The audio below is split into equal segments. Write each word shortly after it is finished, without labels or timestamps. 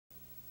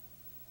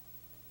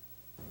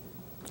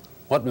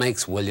What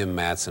makes William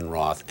Matson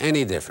Roth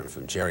any different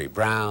from Jerry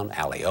Brown,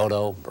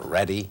 Alioto,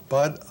 Beretti?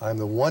 Bud, I'm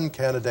the one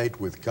candidate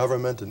with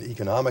government and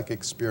economic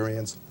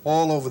experience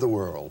all over the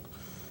world.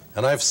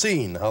 And I've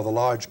seen how the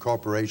large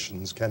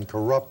corporations can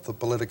corrupt the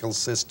political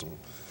system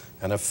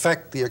and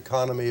affect the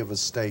economy of a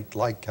state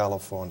like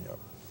California.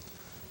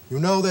 You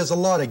know, there's a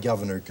lot a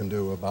governor can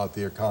do about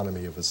the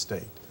economy of a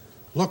state.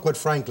 Look what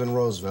Franklin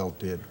Roosevelt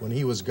did when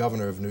he was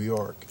governor of New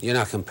York. You're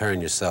not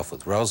comparing yourself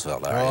with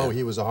Roosevelt, are you? Oh,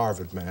 he was a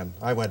Harvard man.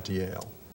 I went to Yale.